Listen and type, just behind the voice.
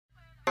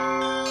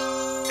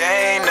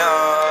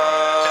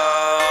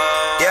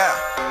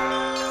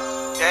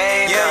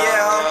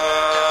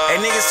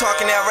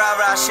talking that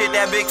rah-rah shit,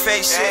 that big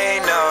face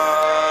shit.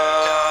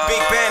 Big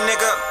band,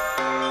 nigga.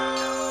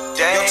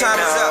 Your time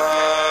is up.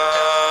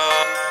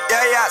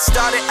 Yeah,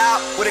 started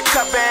out with a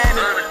cup and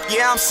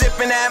yeah, I'm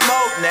sipping that Mo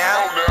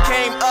now.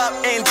 Came up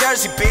in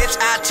Jersey, bitch.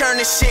 I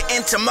turned this shit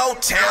into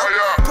Motown.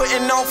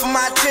 Putting on for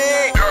my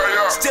team,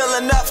 still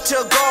enough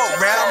to go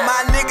round.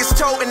 My niggas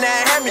toting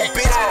that Hemi,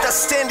 bitch. With a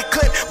standing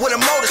clip with a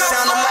motor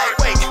sound. I'm like,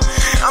 wait,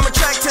 I'm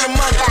attracted to the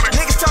money.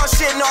 Niggas talk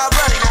shit, no, I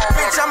run it.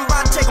 Bitch, I'm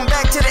about to take them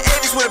back to the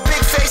 80s with a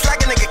big face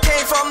like a nigga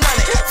came from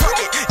London. Fuck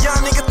it,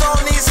 young nigga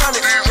throwing these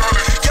hundreds.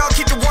 Y'all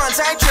keep the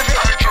ones, I ain't tripping.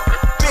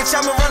 Bitch,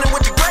 I'm running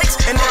with the greats,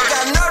 and nigga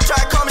got a nerve, try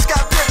to call me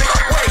Scott Pippen.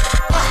 Wait,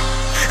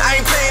 I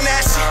ain't playing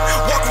that shit.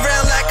 Walk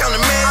around like I'm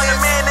the man. I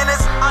ain't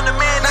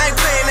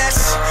playing that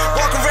shit.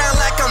 Walk around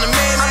like I'm the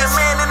man.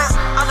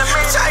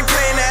 Bitch, I ain't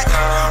playing that.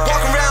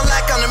 Walk around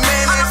like I'm the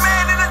man.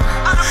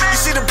 You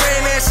see the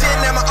brand and shit,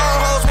 now my own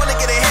hoes wanna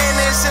get a hand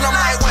in shit. I'm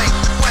like, wait,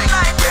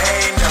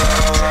 they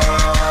know.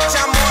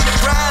 I'm on the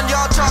grind,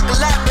 y'all talk a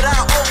lot, but I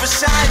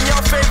overshine.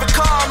 Your favorite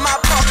car, my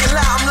parking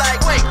lot. I'm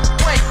like, wait,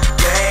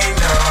 they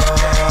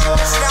know.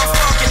 See, I'm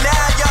fucking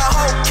out, y'all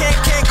hope can't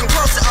come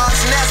close to us,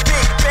 and that's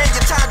big. Man,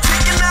 your time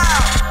ticking out.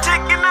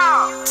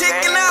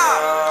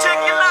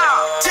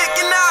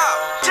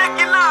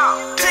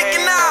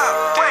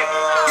 Wait,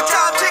 your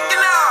time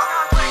ticking out.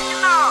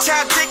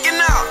 Time ticking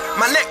out.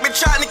 My neck been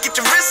trying to get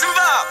your wrist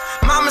involved.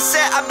 Mama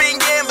said I've been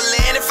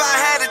gambling. If I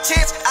had a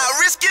chance, I'll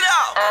risk it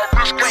all.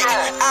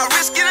 I'll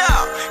risk it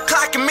all.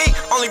 Clocking me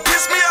only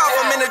piss me off.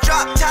 I'm in a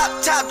drop top,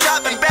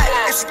 dropping back.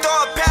 If she throw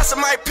a pass, I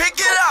might pick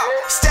it up.